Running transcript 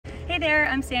Hey there,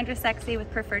 I'm Sandra Sexy with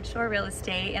Preferred Shore Real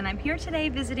Estate, and I'm here today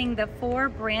visiting the 4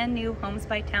 brand new Homes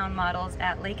by Towne models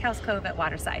at Lakehouse Cove at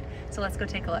Waterside. So let's go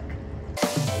take a look.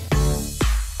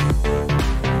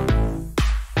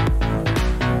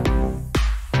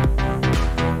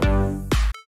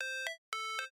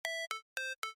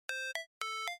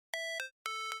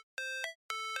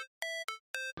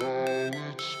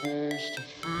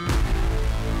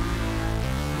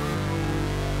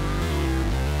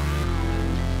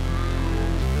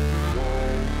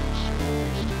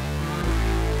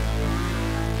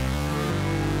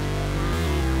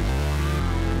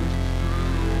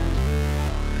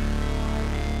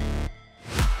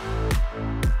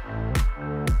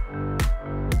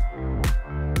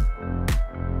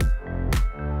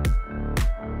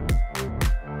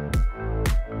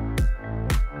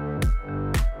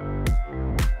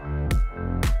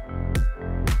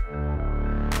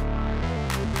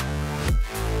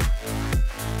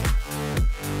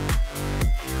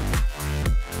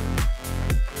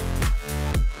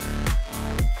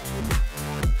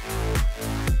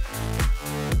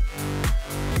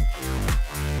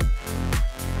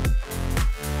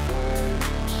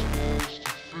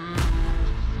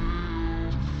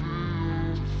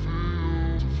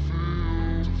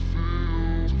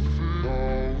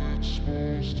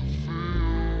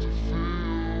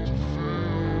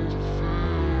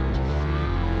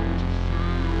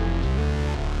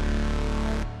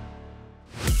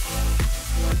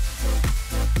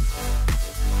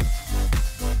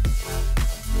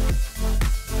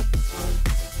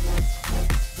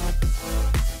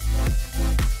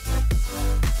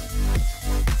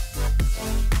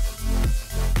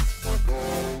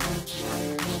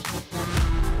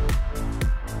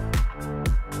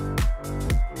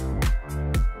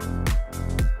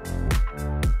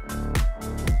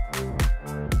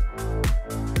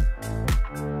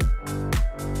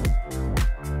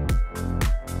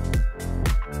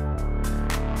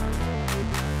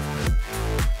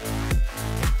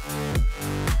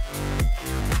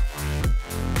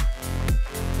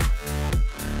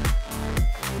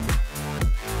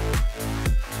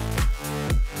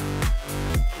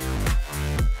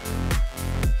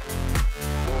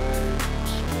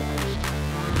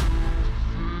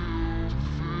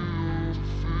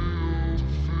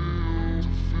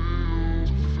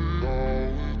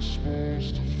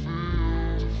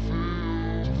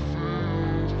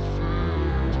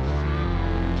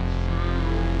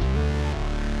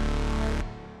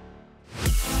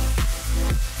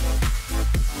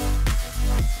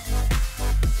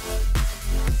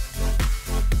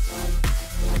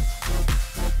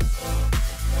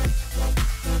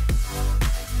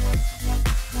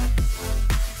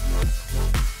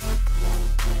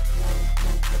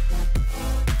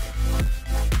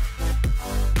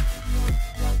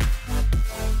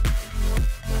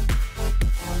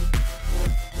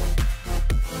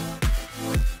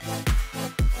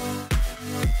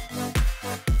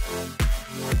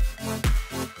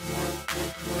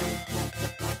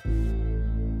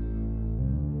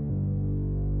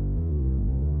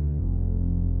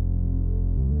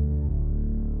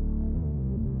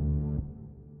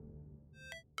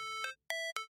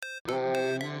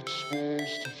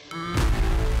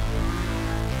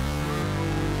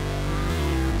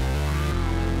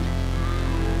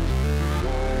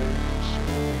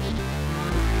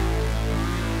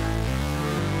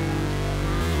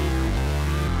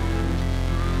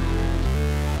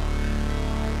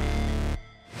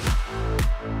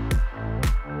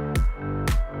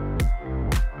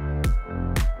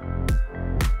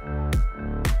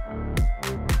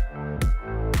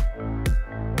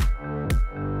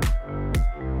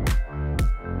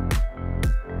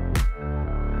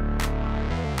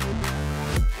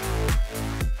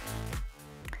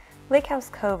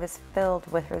 Lakehouse Cove is filled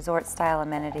with resort-style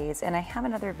amenities, and I have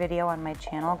another video on my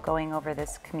channel going over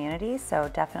this community,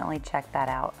 so definitely check that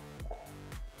out.